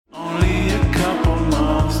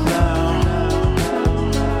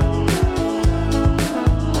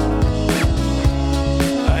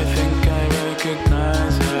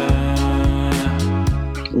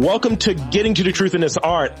Welcome to Getting to the Truth in This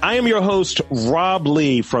Art. I am your host, Rob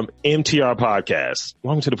Lee from MTR Podcast.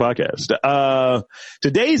 Welcome to the podcast.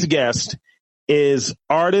 Today's guest is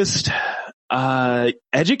artist,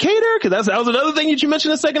 educator, because that was another thing that you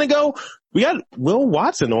mentioned a second ago. We got Will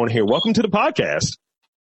Watson on here. Welcome to the podcast.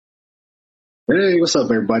 Hey, what's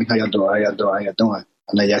up, everybody? How y'all doing? I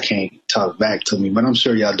know y'all can't talk back to me, but I'm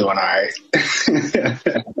sure y'all doing all right.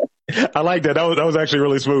 I like that. That was actually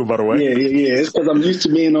really smooth, by the way. Yeah. It's because I'm used to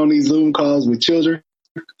being on these Zoom calls with children.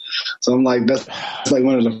 So I'm like, that's like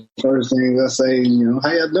one of the first things I say,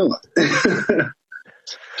 how y'all doing?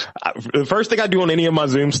 The first thing I do on any of my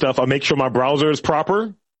Zoom stuff, I make sure my browser is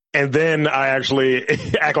proper, and then I actually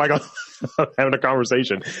act like I'm having a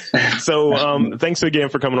conversation. So thanks again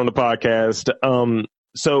for coming on the podcast.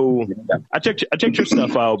 So I checked your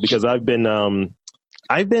stuff out because I've been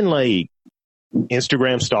like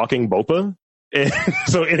Instagram stalking Bopa. And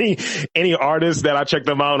so any artists that I check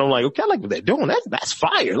them out, I'm like, okay, I like what they're doing. That's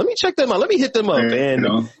fire. Let me check them out. Let me hit them up. And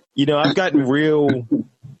I've gotten real.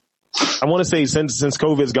 I want to say since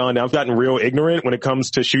COVID's gone down, I've gotten real ignorant when it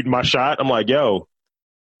comes to shooting my shot. I'm like, yo,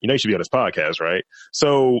 you should be on this podcast, right?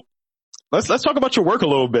 So let's talk about your work a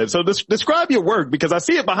little bit. So describe your work, because I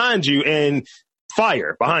see it behind you and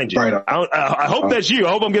fire behind you. Right. I hope that's you.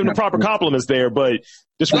 I hope I'm giving the proper compliments there, but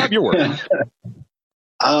describe your work.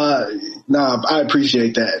 No, I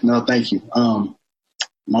appreciate that. No, thank you.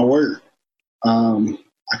 My work, I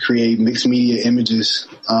create mixed media images,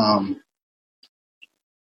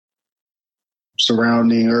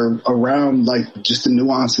 surrounding or around like just the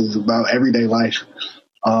nuances about everyday life.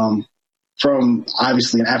 From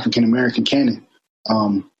obviously an African-American canon.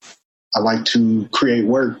 I like to create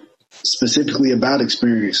work specifically about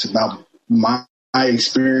experience, about my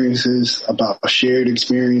experiences, about shared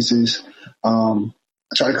experiences. I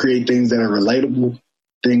try to create things that are relatable,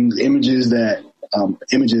 images and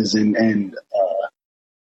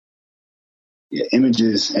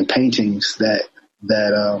paintings that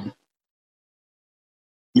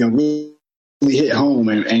really hit home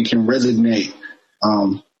and can resonate.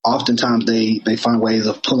 Oftentimes they find ways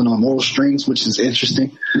of pulling on moral strings, which is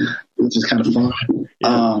interesting, which is kind of fun.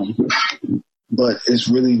 Yeah. But it's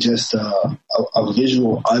really just a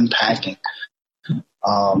visual unpacking.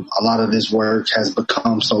 A lot of this work has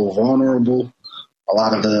become so vulnerable. A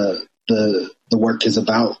lot of the work is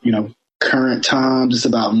about, current times. It's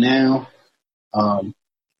about now.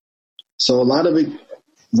 So a lot of it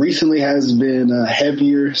recently has been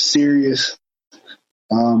heavier, serious.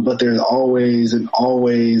 But there's always an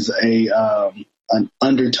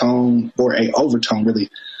undertone or a overtone, really,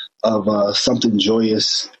 of something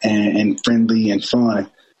joyous and friendly and fun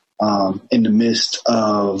in the midst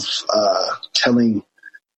of telling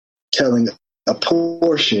a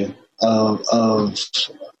portion of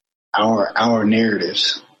our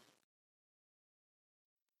narratives.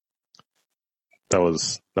 That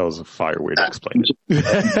was a fire way to explain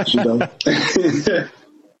it.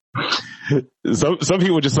 Some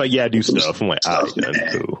people just like, yeah, I do stuff. I'm like, all right, then,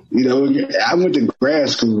 cool. I went to grad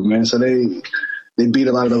school, man, so they beat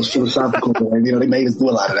a lot of those philosophical, they made us do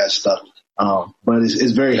a lot of that stuff. But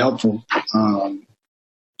it's very helpful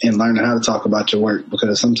in learning how to talk about your work,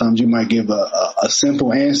 because sometimes you might give a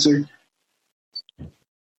simple answer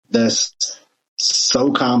that's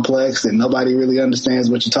so complex that nobody really understands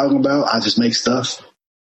what you're talking about. I just make stuff.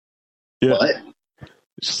 Yeah. But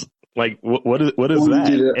like, what is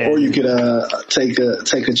that? Or you could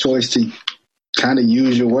take a choice to kind of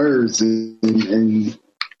use your words and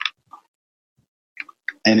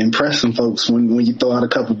impress some folks when you throw out a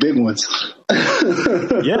couple big ones.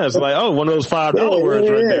 Yeah, it's like, one of those $5 words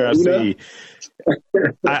right there. I see.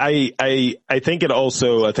 I think it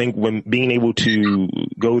also, when being able to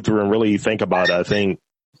go through and really think about it, I think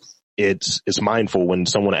it's mindful when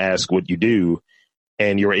someone asks what you do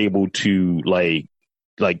and you're able to like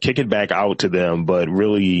kick it back out to them, but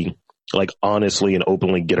really honestly and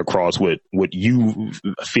openly get across what you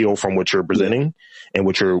feel from what you're presenting and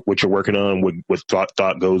what you're working on, what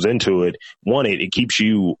thought goes into it. One, it keeps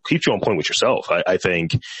you on point with yourself, I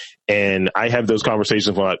think. And I have those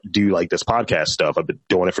conversations when I do this podcast stuff. I've been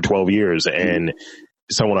doing it for 12 years, and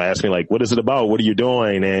someone will ask me what is it about? What are you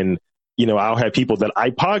doing? And, I'll have people that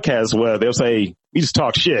I podcast with, they'll say, we just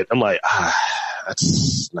talk shit. I'm like,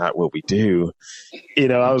 that's not what we do.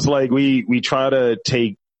 I was like, we try to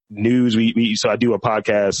take news. So I do a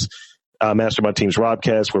podcast, Mastermind Team's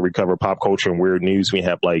Robcast, where we cover pop culture and weird news. We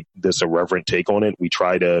have this irreverent take on it. We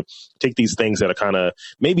try to take these things that are kind of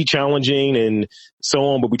maybe challenging and so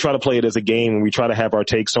on, but we try to play it as a game, and we try to have our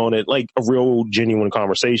takes on it like a real genuine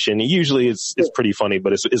conversation. And usually it's pretty funny,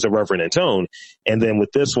 but it's irreverent in tone. And then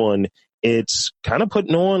with this one, it's kind of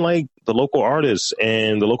putting on like the local artists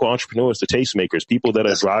and the local entrepreneurs, the tastemakers, people that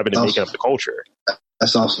are driving and making up the culture.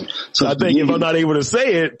 That's awesome. So I think if I'm not able to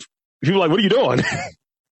say it, people are like, what are you doing?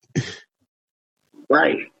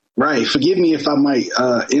 Right. Forgive me if I might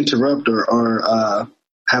interrupt or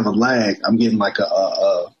have a lag. I'm getting like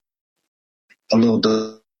a little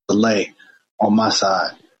delay on my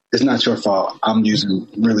side. It's not your fault. I'm using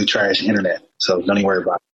really trash internet, so don't even worry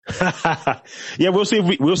about it. Yeah, we'll see if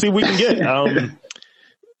we can get.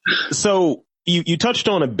 So you touched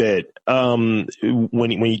on a bit when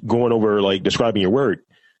you going over like describing your work.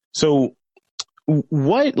 So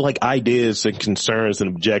what like ideas and concerns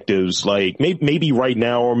and objectives, like maybe right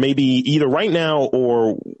now, or maybe either right now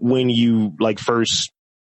or when you like first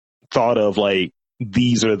thought of like,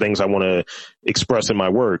 these are the things I want to express in my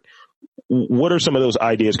work. What are some of those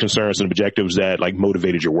ideas, concerns, and objectives that like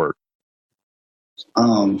motivated your work?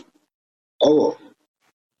 Over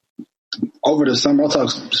the summer, I'll talk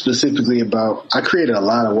specifically about, I created a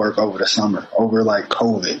lot of work over the summer, over like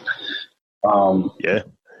COVID. Yeah.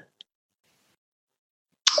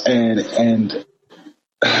 And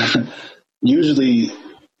usually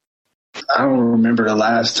I don't remember the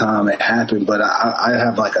last time it happened, but I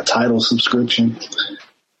have like a Tidal subscription,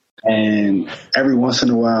 and every once in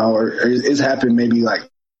a while, or it's happened maybe like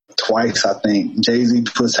twice, I think, Jay-Z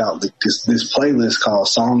puts out this playlist called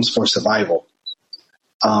Songs for Survival.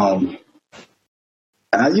 And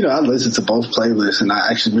I listened to both playlists, and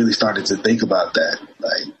I actually really started to think about that,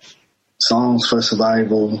 like songs for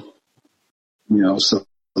survival,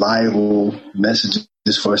 survival, messages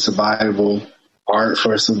for survival, art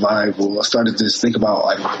for survival. I started to just think about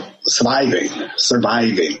like surviving.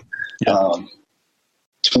 Yeah.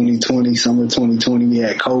 2020, summer 2020, we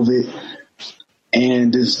had COVID,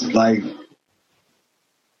 and this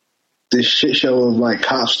shit show of like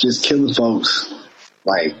cops just killing folks,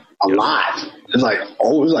 like a lot. It was like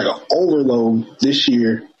an overload this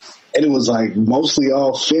year, and it was like mostly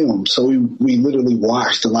all film. So we literally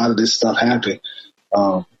watched a lot of this stuff happen,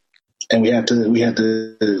 and we had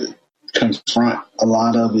to confront a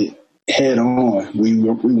lot of it head on. We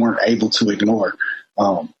weren't able to ignore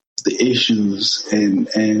the issues and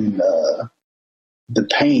the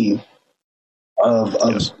pain of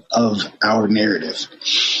our narrative.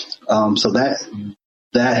 So that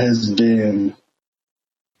has been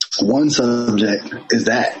one subject, is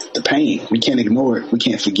that the pain. We can't ignore it. We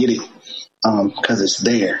can't forget it, because it's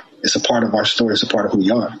there. It's a part of our story. It's a part of who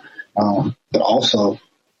we are. But also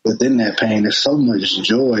within that pain, there's so much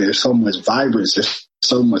joy. There's so much vibrance. There's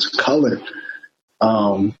so much color.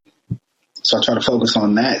 So I try to focus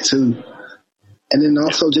on that too. And then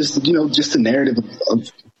also just the narrative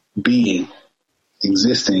of being,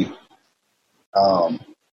 existing,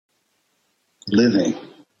 living,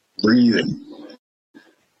 breathing.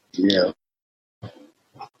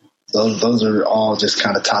 Those are all just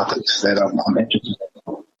kind of topics that I'm interested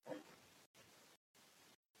in.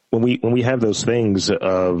 When we have those things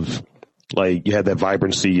of like, you have that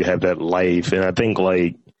vibrancy, you have that life, and I think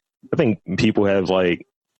people have like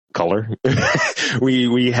color.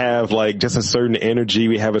 we have like just a certain energy.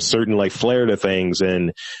 We have a certain like flair to things.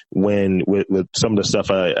 And when with some of the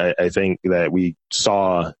stuff I think that we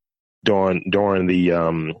saw during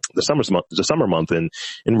the summer month and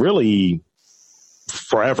really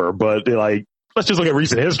forever, but like, let's just look at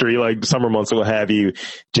recent history, like summer months will have you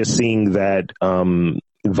just seeing that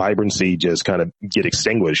vibrancy just kind of get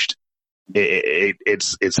extinguished.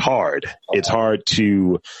 It's hard. It's hard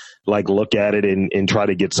to like look at it and try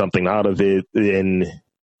to get something out of it. And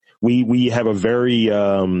we have a very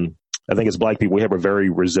I think as Black people, we have a very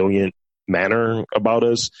resilient manner about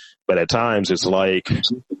us, but at times it's like I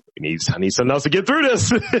need something else to get through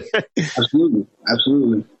this. Absolutely.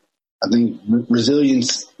 I think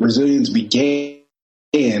resilience began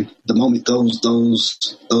the moment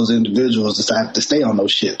those individuals decided to stay on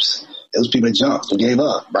those ships. It was people that jumped and gave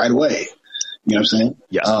up right away. You know what I'm saying?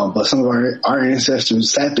 Yes. But some of our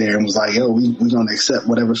ancestors sat there and was like, "Yo, we're gonna accept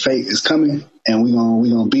whatever fate is coming, and we're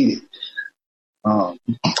gonna beat it."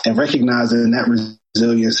 And recognizing that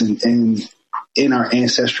resilience and in our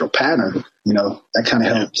ancestral pattern, that kind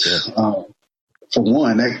of helps. Yeah. For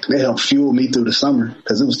one, that helped fuel me through the summer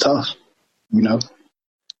because it was tough.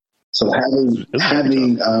 So having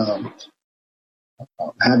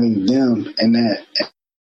them and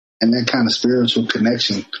that kind of spiritual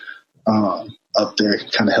connection up there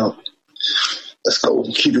kind of help. Let's go,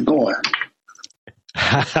 keep it going.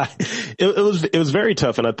 It was very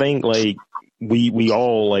tough, and I think like we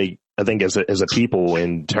all like, I think as a people,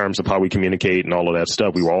 in terms of how we communicate and all of that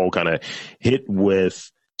stuff, we were all kind of hit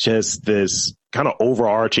with just this kind of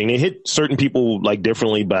overarching. It hit certain people like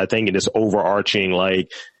differently, but I think it is overarching,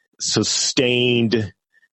 like sustained,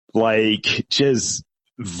 like just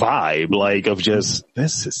vibe, like of just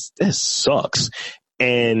this sucks.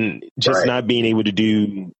 And just not being able to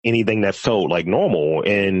do anything that felt like normal.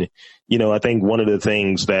 And, you know, I think one of the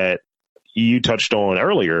things that you touched on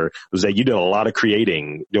earlier was that you did a lot of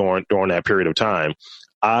creating during that period of time.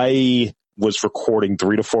 I was recording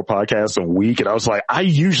 3 to 4 podcasts a week, and I was like, I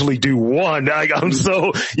usually do one. I'm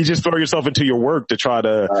so, you just throw yourself into your work to try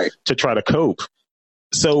to cope.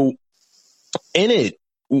 So in it,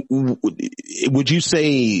 would you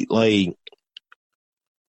say, like,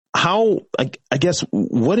 how, I guess,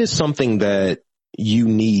 what is something that you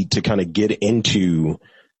need to kind of get into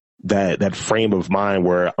that frame of mind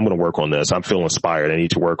where I'm going to work on this? I'm feeling inspired. I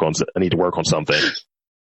need to work on something.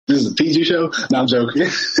 This is a PG show? No, I'm joking.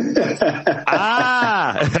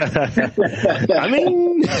 I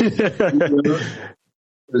mean,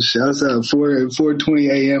 shouts out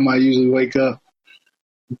 4:20 a.m. I usually wake up.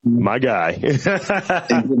 My guy. And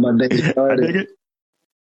get my day started.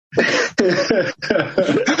 No,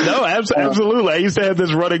 absolutely. I used to have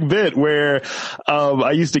this running bit where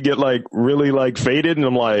I used to get like really like faded, and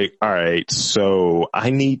I'm like, all right, so I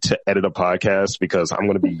need to edit a podcast because I'm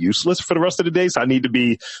going to be useless for the rest of the day. So I need to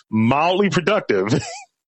be mildly productive.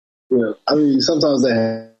 Yeah, I mean, sometimes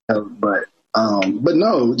that happens, but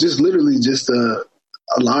no, just literally just a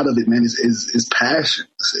lot of it, man, is passion.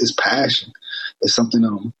 It's passion. It's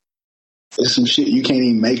something. It's some shit you can't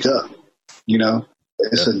even make up. You know.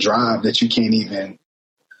 It's a drive that you can't even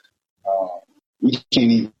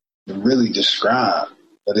really describe,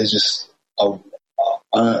 but it's just a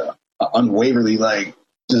unwaveringly like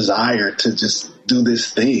desire to just do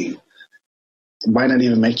this thing. It might not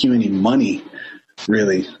even make you any money,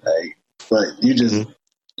 really, like, but you just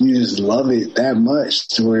love it that much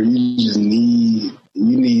to where you just need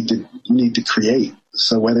to create.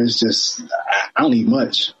 So whether it's just, I don't need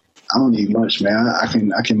much, man. I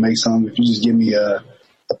can make something if you just give me a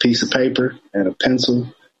piece of paper and a pencil.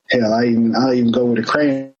 Hell, I'll even go with a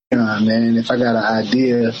crayon, man. If I got an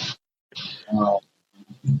idea, you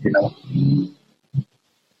know,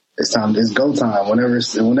 it's go time. Whenever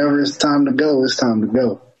it's time to go, it's time to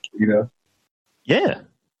go, you know? Yeah.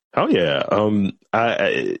 Oh yeah.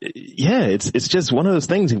 It's just one of those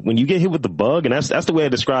things when you get hit with the bug, and that's the way I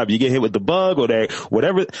describe it. You get hit with the bug or that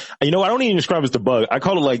whatever, you know, I don't even describe it as the bug. I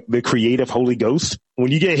call it like the creative Holy Ghost.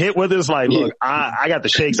 When you get hit with it, it's like, look, I got the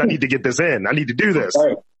shakes. I need to get this in. I need to do this.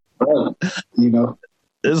 Right. You know,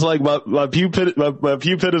 it's like my pew pit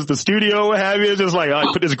is the studio, what have you. It's just like,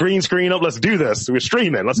 I put this green screen up. Let's do this. We're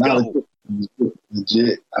streaming. Let's go.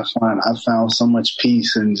 Legit. I found so much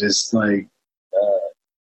peace and just like,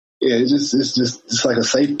 yeah, it's like a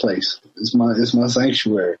safe place. It's my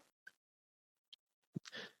sanctuary.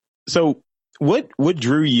 So what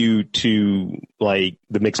drew you to like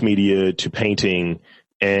the mixed media, to painting,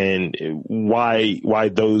 and why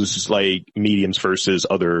those like mediums versus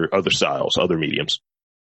other styles, other mediums?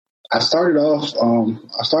 I started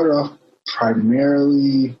off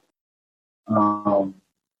primarily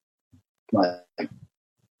like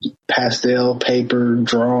pastel paper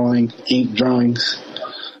drawing, ink drawings.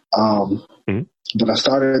 But I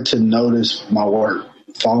started to notice my work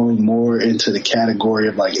falling more into the category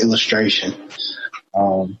of like illustration.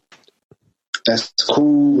 That's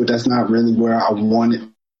cool, but that's not really where I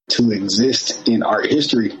wanted to exist in art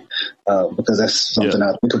history, because that's something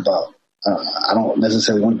I think about. I don't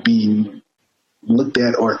necessarily want to be looked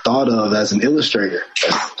at or thought of as an illustrator.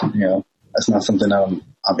 That's not something I'm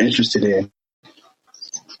interested in.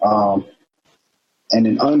 And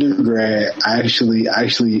in undergrad, I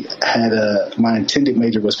actually had my intended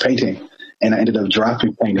major was painting, and I ended up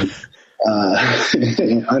dropping painting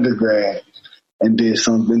in undergrad and did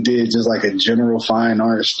just like a general fine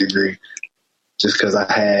arts degree, just because I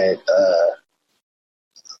had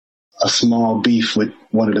a small beef with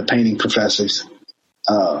one of the painting professors.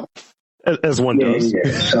 As one does.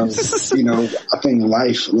 Yeah. So, I think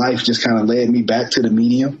life just kind of led me back to the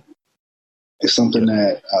medium. It's something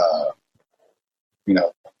that,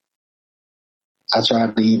 I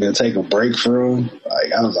tried to even take a break from.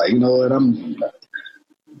 Like, I was like, you know what,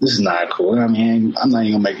 this is not cool. I mean, I'm not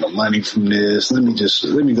even gonna make no money from this. Let me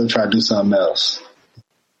go try to do something else.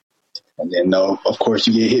 And then, no, of course,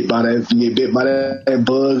 you get bit by that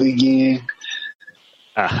bug again.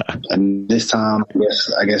 And this time,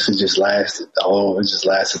 I guess it just lasted the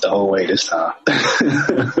whole way this time.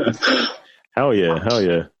 Hell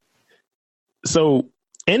yeah. So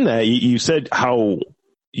in that, you said how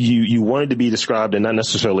you wanted to be described and not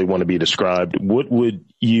necessarily want to be described,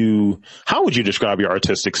 how would you describe your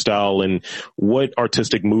artistic style, and what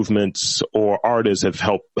artistic movements or artists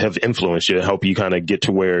have influenced you to help you kind of get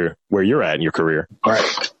to where you're at in your career? All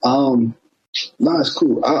right. No, it's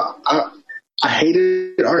cool. I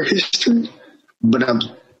hated art history, but I'm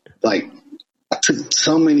like, I took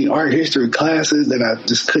so many art history classes that I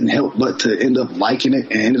just couldn't help but to end up liking it,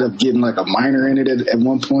 and ended up getting like a minor in it at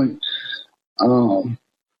one point.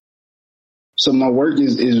 So my work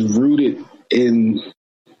is rooted in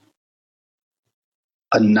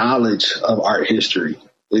a knowledge of art history.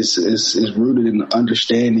 It's rooted in the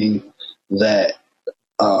understanding that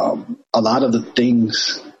a lot of the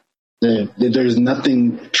things that there's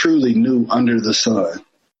nothing truly new under the sun.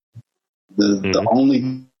 The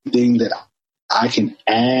only thing that I can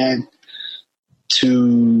add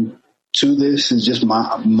to this is just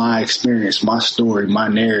my experience, my story, my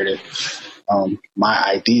narrative, my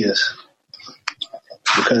ideas.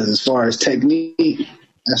 Because as far as technique,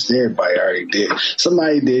 that's everybody already did.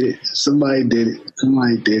 Somebody did it.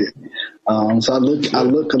 So I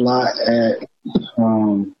look a lot at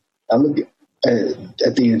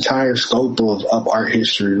the entire scope of art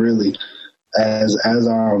history, really, as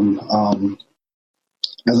I'm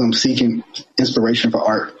seeking inspiration for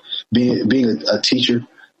art. Being a teacher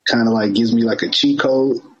kind of like gives me like a cheat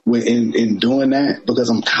code in doing that, because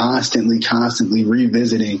I'm constantly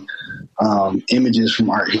revisiting images from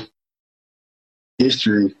art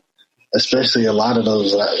history, especially a lot of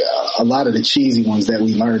the cheesy ones that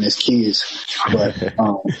we learn as kids. But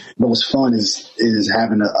what's fun is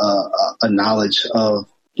having a knowledge of,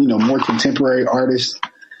 more contemporary artists,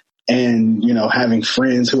 and, having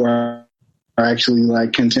friends who are actually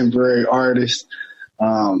like contemporary artists,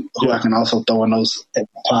 who I can also throw in those at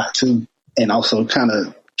the pot too, and also kind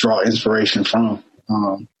of draw inspiration from.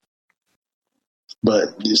 But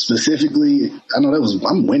specifically, I know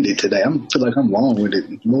I'm winded today. I feel like I'm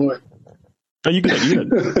long-winded, Lord. Oh, you good.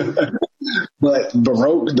 But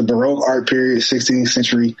the Baroque art period, 16th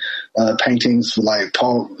century paintings for like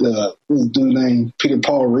what's the dude's name? Peter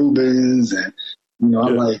Paul Rubens, and I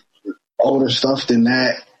like older stuff than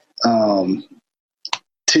that.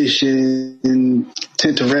 Titian,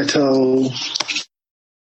 Tintoretto,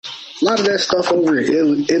 a lot of that stuff over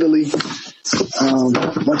in Italy. A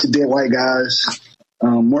bunch of dead white guys.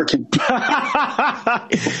 Bunch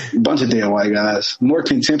of dead white guys. More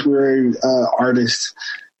contemporary artists.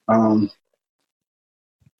 I've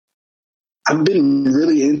been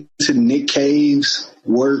really into Nick Cave's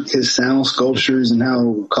work, his sound sculptures, and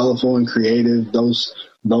how colorful and creative those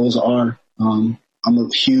are. I'm a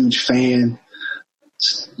huge fan,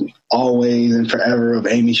 always and forever, of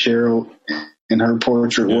Amy Sherrill and her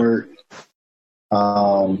portrait work.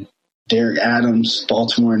 Derek Adams,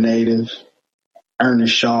 Baltimore native.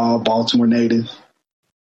 Ernest Shaw, Baltimore native.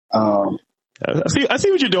 I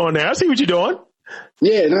see what you're doing there. I see what you're doing.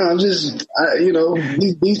 Yeah, no, I'm just,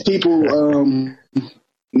 these people,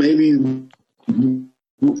 maybe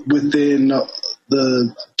within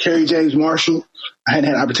the Kerry James Marshall, I hadn't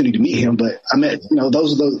had an opportunity to meet him, but I met,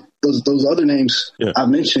 those other names I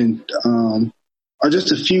mentioned are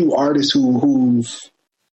just a few artists who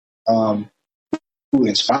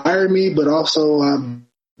inspire me, but also I've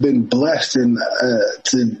been blessed and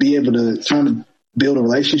to be able to kind of build a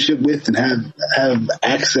relationship with and have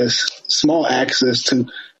small access to.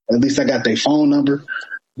 At least I got their phone number.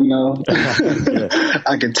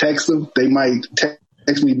 I can text them. They might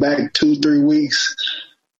text me back 2-3 weeks,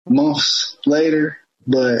 months later.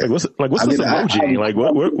 But what's this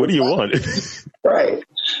emoji? What do you want? Right.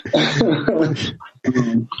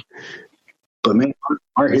 But man,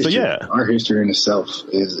 art history in itself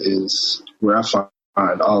is where I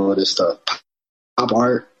find all of this stuff. Pop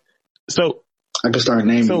art. So I can start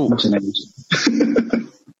naming a bunch of names.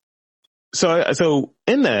 So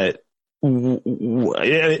in that, and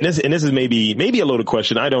this is maybe a loaded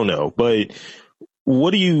question, I don't know, but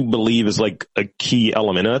what do you believe is like a key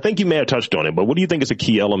element? And I think you may have touched on it, but what do you think is a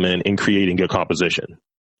key element in creating good composition?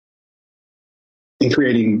 In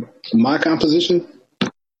creating my composition?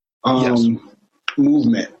 Yes.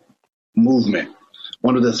 Movement.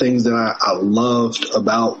 One of the things that I loved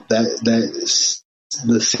about the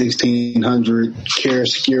 1600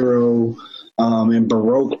 chiaroscuro and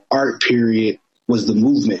Baroque art period was the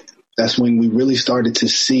movement. That's when we really started to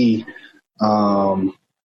see how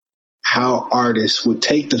artists would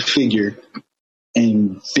take the figure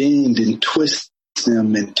and bend and twist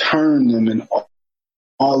them and turn them and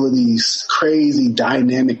all of these crazy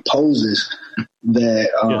dynamic poses that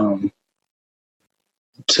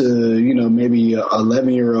to maybe a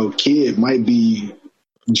 11-year-old kid might be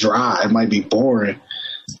dry, it might be boring,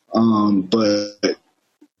 But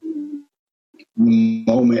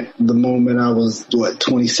the moment I was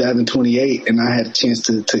 27, 28, and I had a chance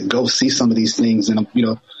to go see some of these things, and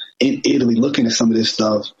in Italy looking at some of this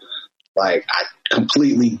stuff, like I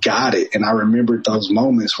completely got it. And I remembered those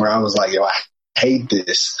moments where I was like, yo, I hate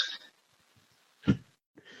this.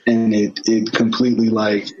 And it completely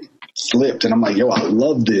like slipped. And I'm like, yo, I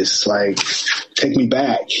love this. Like, take me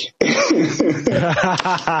back.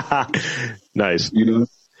 Nice.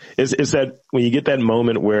 It's that when you get that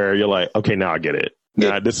moment where you're like, okay, now I get it.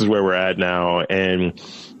 Now this is where we're at now. And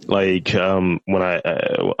like, when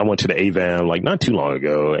I went to the AVAM like not too long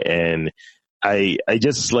ago, and I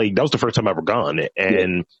just like, that was the first time I've ever gone,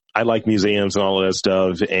 and I like museums and all of that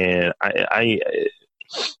stuff. And I'm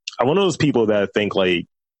one of those people that think like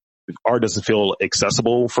art doesn't feel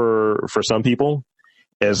accessible for some people.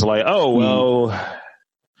 It's like, oh, well,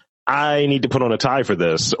 I need to put on a tie for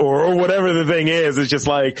this or whatever the thing is. It's just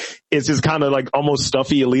like, it's just kind of like almost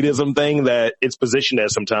stuffy elitism thing that it's positioned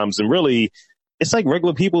as sometimes. And really, it's like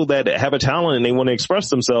regular people that have a talent and they want to express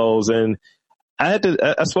themselves. And I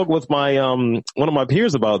spoke with my, one of my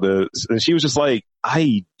peers about this, and she was just like,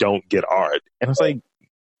 I don't get art. And I was like,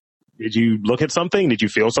 did you look at something? Did you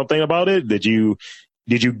feel something about it? Did you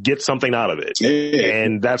get something out of it? Yeah.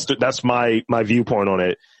 And that's my viewpoint on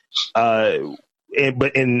it.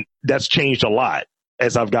 And that's changed a lot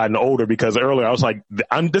as I've gotten older, because earlier I was like,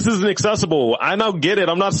 this isn't accessible. I don't get it.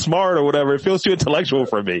 I'm not smart or whatever. It feels too intellectual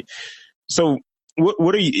for me. So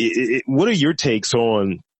what are your takes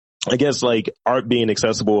on, I guess, like art being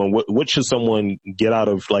accessible, and what should someone get out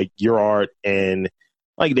of like your art? And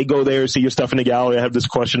like they go there, see your stuff in the gallery. I have this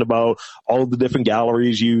question about all of the different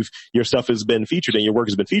galleries your stuff has been featured in, your work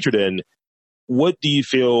has been featured in. What do you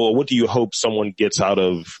feel, what do you hope someone gets out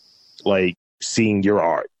of like seeing your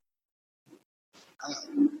art? I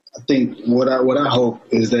think what I hope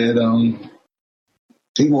is that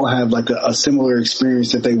people have like a similar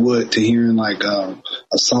experience that they would to hearing like a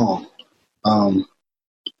song.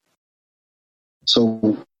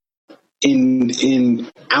 So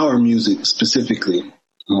in our music specifically,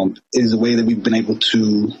 is a way that we've been able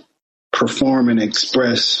to perform and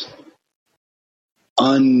express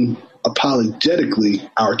unapologetically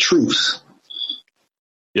our truths.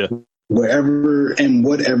 Yeah. Wherever and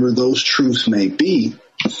whatever those truths may be,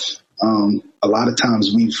 a lot of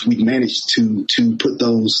times we've managed to put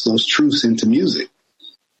those truths into music.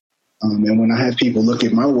 And when I have people look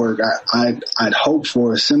at my work, I'd hope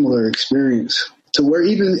for a similar experience to where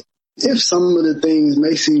even if some of the things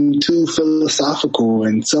may seem too philosophical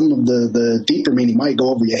and some of the deeper meaning might go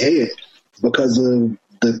over your head because of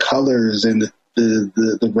the colors and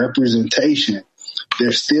the representation,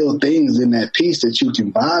 there's still things in that piece that you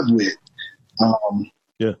can vibe with.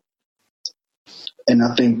 Yeah. And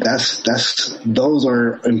I think those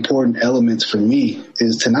are important elements for me,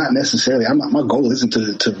 is to not necessarily, my goal isn't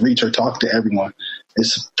to reach or talk to everyone.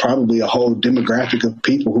 It's probably a whole demographic of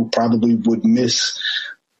people who probably would miss,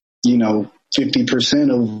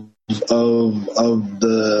 50% of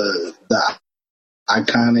the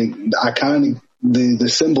iconic, the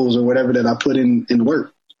symbols or whatever that I put in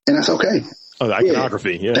work. And that's okay. Oh, the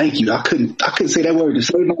iconography. Yeah. Thank you. I couldn't say that word to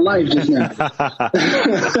save my life just now.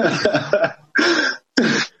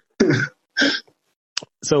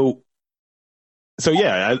 So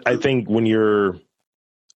yeah, I think when you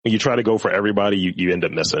try to go for everybody, you end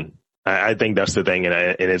up missing. I think that's the thing. And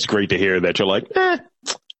it's great to hear that you're like,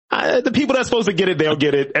 the people that's supposed to get it, they'll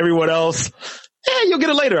get it. Everyone else, you'll get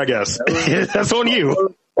it later, I guess. That's on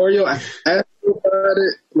you. Or you'll ask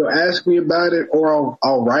me about it, or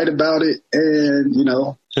I'll write about it, and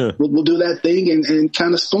we'll do that thing and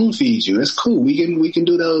kind of spoon feed you. It's cool. We can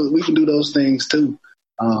do those things too.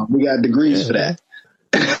 We got degrees for that.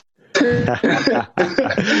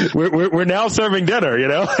 we're now serving dinner,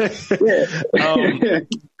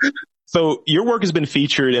 So your work has been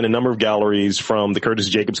featured in a number of galleries, from the Curtis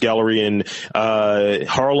Jacobs Gallery in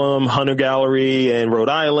Harlem, Hunter Gallery in Rhode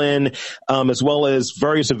Island, as well as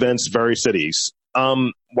various events, various cities.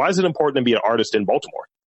 Why is it important to be an artist in Baltimore?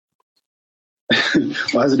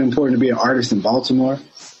 Why is it important to be an artist in Baltimore?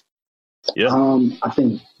 Yeah. I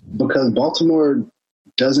think because Baltimore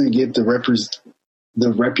doesn't get the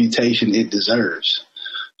reputation it deserves.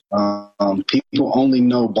 People only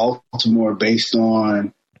know Baltimore based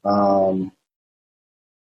on the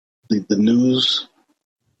news,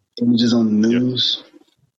 images on the news,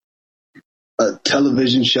 a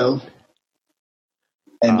television show,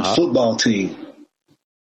 and the football team.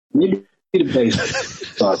 Maybe the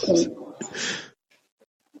baseball team.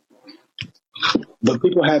 But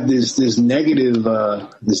people have this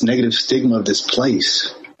negative stigma of this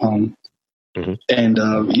place. And,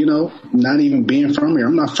 not even being from here,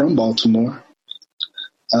 I'm not from Baltimore,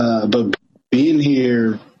 but being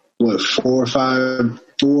here, going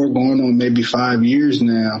on maybe 5 years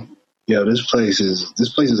now. This place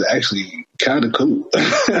is actually kind of cool.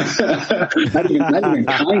 not even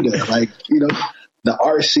kind of, like, the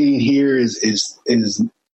art scene here is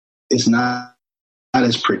not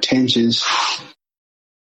as pretentious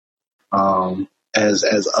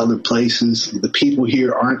as other places. The people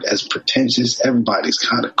here aren't as pretentious. Everybody's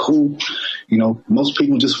kind of cool. Most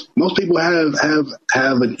people have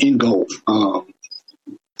an end goal.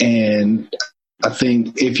 And I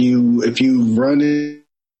think if you run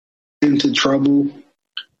into trouble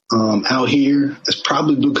out here, it's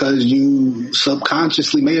probably because you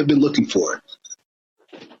subconsciously may have been looking for it.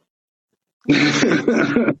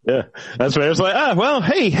 Yeah, that's right. It's like,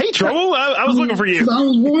 hey, trouble. I was looking for you. I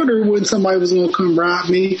was wondering when somebody was going to come rob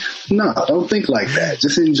me. No, don't think like that.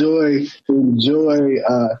 Just enjoy your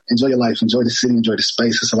life, enjoy the city, enjoy the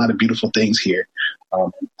space. There's a lot of beautiful things here. I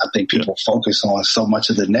think people focus on so much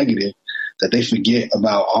of the negative that they forget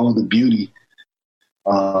about all of the beauty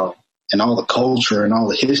and all the culture and all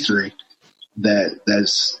the history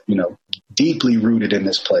that's deeply rooted in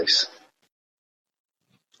this place.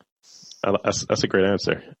 That's a great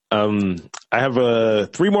answer. I have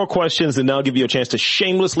 3 more questions, and I'll give you a chance to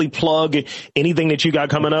shamelessly plug anything that you got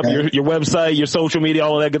coming up, your website, your social media,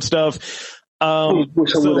 all of that good stuff. I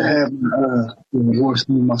wish I would have more of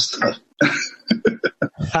my stuff.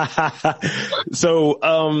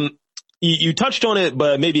 So, you touched on it,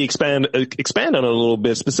 but maybe expand on it a little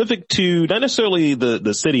bit, specific to not necessarily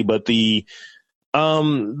the city, but the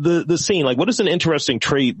scene. Like, what is an interesting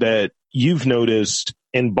trait that you've noticed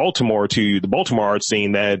in Baltimore, to the Baltimore art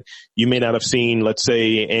scene, that you may not have seen, let's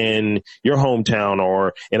say, in your hometown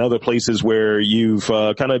or in other places where you've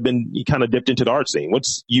kind of dipped into the art scene?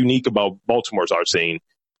 What's unique about Baltimore's art scene?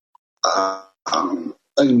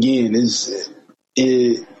 Again,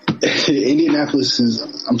 Indianapolis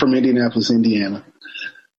I'm from Indianapolis, Indiana.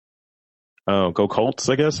 Oh, go Colts,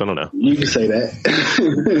 I guess. I don't know. You can say that.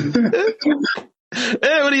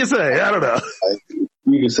 Hey, what do you say? I don't know.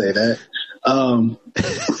 You can say that.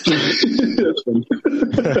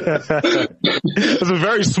 It's a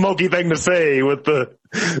very smoky thing to say with the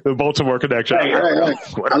Baltimore connection. Right.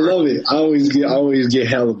 I love it. I always get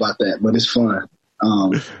hell about that, but it's fun.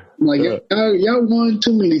 Y'all won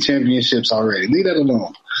too many championships already. Leave that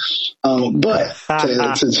alone. But to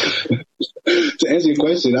answer your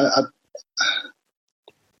question,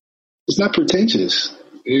 it's not pretentious.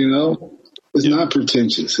 It's not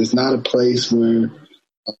pretentious. It's not a place where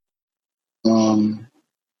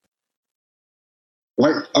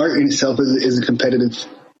art in itself is a competitive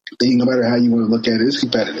thing. No matter how you want to look at it, it's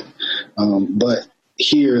competitive. But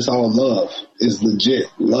here it's all love. It's legit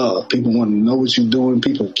love. People want to know what you're doing.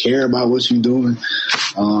 People care about what you're doing.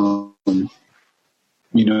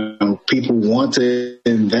 People want to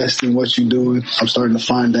invest in what you're doing. I'm starting to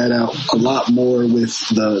find that out a lot more with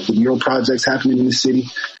the mural projects happening in the city.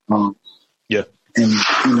 And,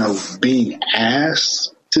 being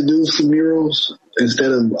asked to do some murals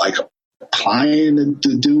instead of like applying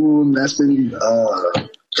to do them, that's been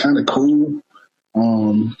kind of cool.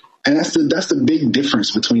 And that's the big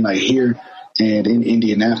difference between like here and in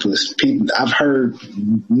Indianapolis. I've heard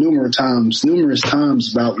numerous times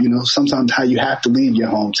about, sometimes how you have to leave your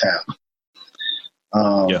hometown.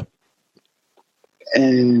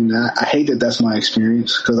 And I hate that that's my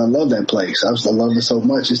experience, because I love that place. I love it so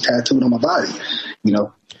much. It's tattooed on my body,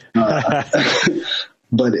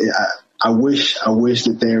 But I wish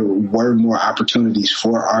that there were more opportunities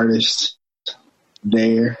for artists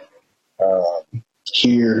there.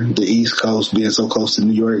 Here, the East Coast, being so close to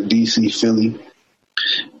New York, DC, Philly,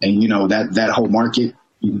 and that whole market,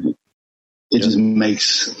 it just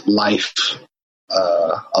makes life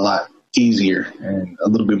a lot easier and a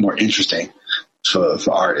little bit more interesting for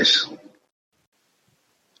artists.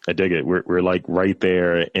 I dig it. We're like right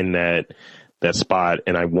there in that spot,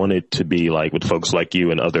 and I want it to be like with folks like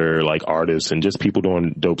you and other like artists and just people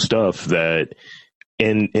doing dope stuff, that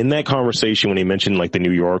in that conversation, when he mentioned like the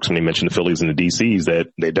New Yorks, when he mentioned the Phillies and the DCs, that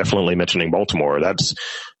they're definitely mentioning Baltimore. That's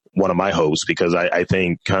one of my hopes, because I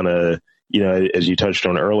think kind of, as you touched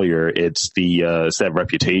on earlier, it's it's that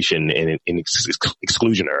reputation and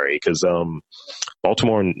exclusionary, because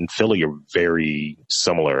Baltimore and Philly are very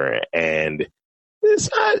similar, and it's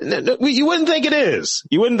not, you wouldn't think it is.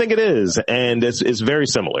 And it's very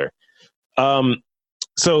similar.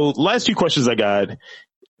 So last few questions I got,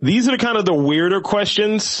 these are kind of the weirder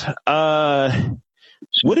questions.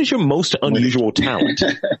 What is your most unusual talent?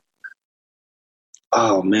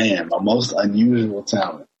 Oh man, my most unusual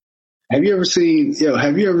talent. Have you ever seen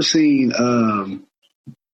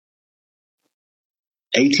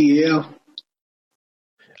ATL?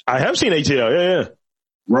 I have seen ATL. Yeah.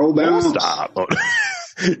 Roll Bounce. Stop.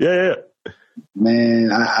 Yeah.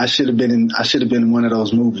 Man, I should have been in one of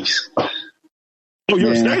those movies. Oh,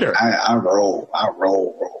 you're a skater. I roll.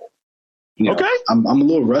 You know, okay. I'm a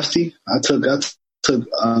little rusty. I took a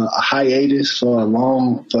hiatus for a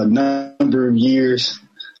number of years.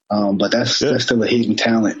 But that's still a hidden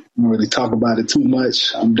talent. I don't really talk about it too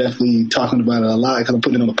much. I'm definitely talking about it a lot because I'm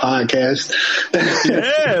putting it on the podcast.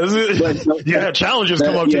 But, yeah, challenges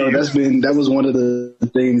come up to you. That was one of the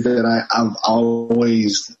things that I've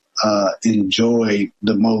always enjoyed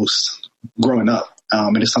the most growing up.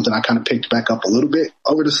 And it's something I kind of picked back up a little bit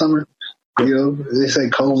over the summer. You know, they say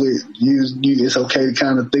COVID, it's okay to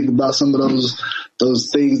kind of think about some of those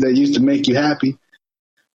things that used to make you happy.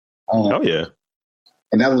 Oh yeah.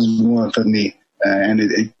 And that was one for me. And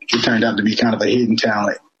it turned out to be kind of a hidden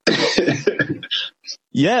talent.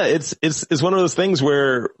 Yeah, it's one of those things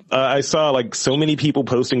where I saw like so many people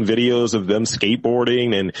posting videos of them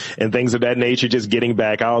skateboarding and things of that nature, just getting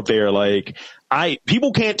back out there. Like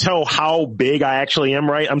people can't tell how big I actually am,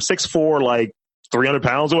 right? I'm 6'4", like 300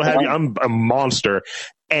 pounds or what have you. I'm a monster.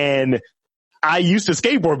 And I used to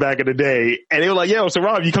skateboard back in the day, and they were like, yo, so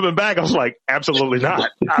Rob, you coming back? I was like, absolutely not.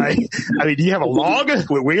 I mean, do you have a log with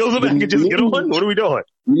wheels on it? I can just get on? What are we doing?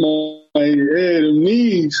 The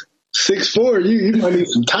knees, 6'4", you might need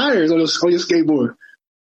some tires on your skateboard.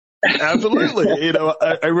 Absolutely. You know,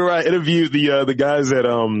 I remember I interviewed the guys at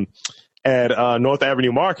North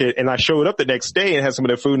Avenue Market, and I showed up the next day and had some of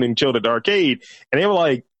their food and chilled at the arcade, and they were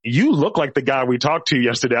like, you look like the guy we talked to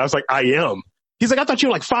yesterday. I was like, I am. He's like, I thought you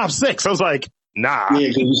were like 5'6". I was like, nah,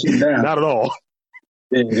 not at all.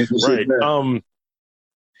 Yeah, right.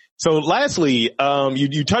 So lastly,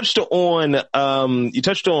 you touched on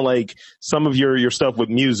like some of your stuff with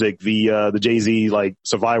music, the Jay-Z like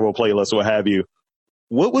survival playlist or what have you.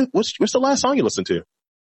 What's the last song you listened to?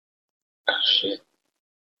 Oh, shit.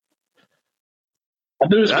 I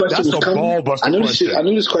knew this question was coming. I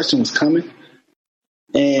knew this question was coming,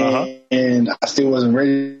 and I still wasn't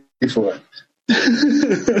ready for it.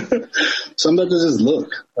 So I'm about to just look.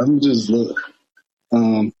 Let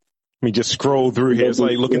me just scroll through here. It's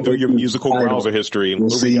like looking through your musical browser history. We'll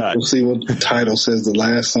see what the title says. The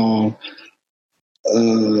last song.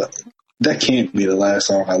 That can't be the last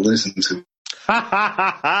song I listened to.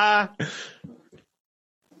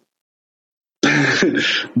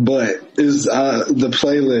 But is the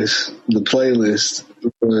playlist? The playlist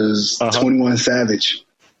was 21 Savage.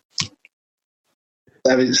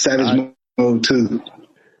 Savage Mode 2.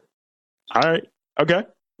 All right. Okay.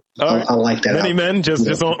 I like that. Many men just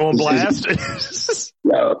on blast.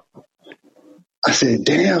 I said,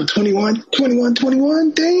 damn, 21,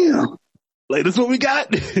 damn. Like, this is what we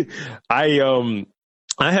got.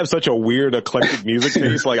 I have such a weird eclectic music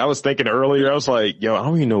taste. Like I was thinking earlier, I was like, yo, I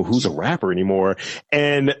don't even know who's a rapper anymore.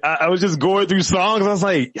 And I was just going through songs. I was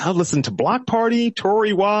like, I'll listen to Block Party,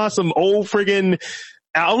 Tory Wah, some old friggin',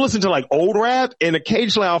 I'll listen to like old rap, and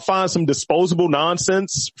occasionally I'll find some disposable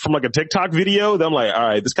nonsense from like a TikTok video that I'm like, all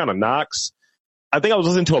right, this kind of knocks. I think I was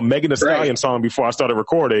listening to a Megan Thee Stallion song before I started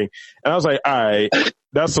recording, and I was like, all right,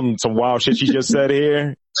 that's some wild shit she just said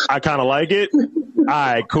here. I kind of like it. All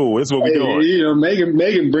right, cool. This is what we're doing. You know,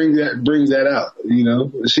 Megan brings that out. You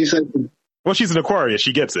know, she said. Well, she's an Aquarius.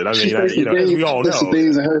 She gets it. I mean, as we all know. Some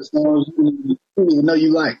things in her songs you didn't even know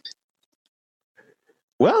you liked.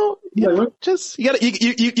 Well, just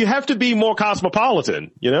you have to be more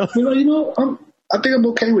cosmopolitan, you know. I think I'm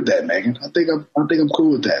okay with that, Megan. I think I'm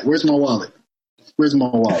cool with that. Where's my wallet?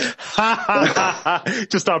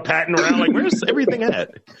 Just start patting around like, where's everything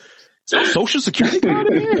at? Is there a social security card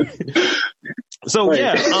in here? So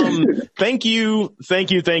thank you.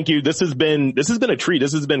 This has been a treat.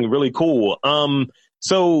 This has been really cool.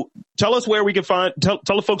 So tell us where we can tell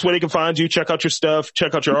the folks where they can find you, check out your stuff,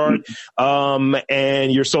 check out your art,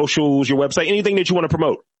 and your socials, your website, anything that you want to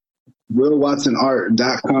promote.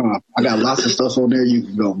 WillWatsonArt.com. I got lots of stuff on there you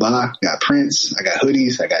can go buy. I got prints, I got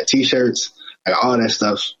hoodies, I got t-shirts, I got all that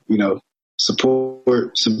stuff. You know, support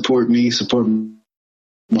me, support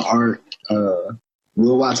my art.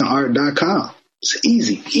 WillWatsonArt.com. It's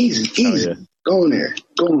easy. Oh, yeah. Go on there.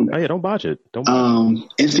 Oh yeah, don't botch it.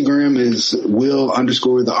 Instagram is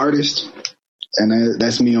Will_the_artist, and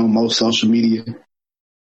that's me on most social media.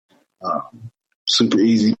 Super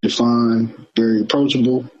easy to find, very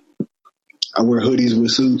approachable. I wear hoodies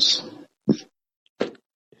with suits.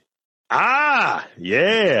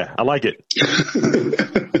 Yeah, I like it.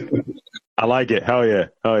 I like it. Hell yeah.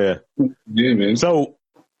 Yeah, man. So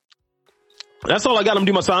That's all I got. I'm gonna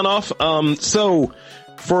do my sign off. So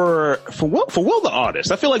for Will the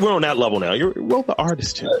artist, I feel like we're on that level now. You're Will the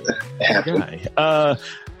artist too. Guy.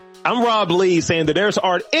 I'm Rob Lee saying that there's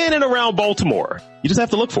art in and around Baltimore. You just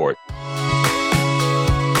have to look for it.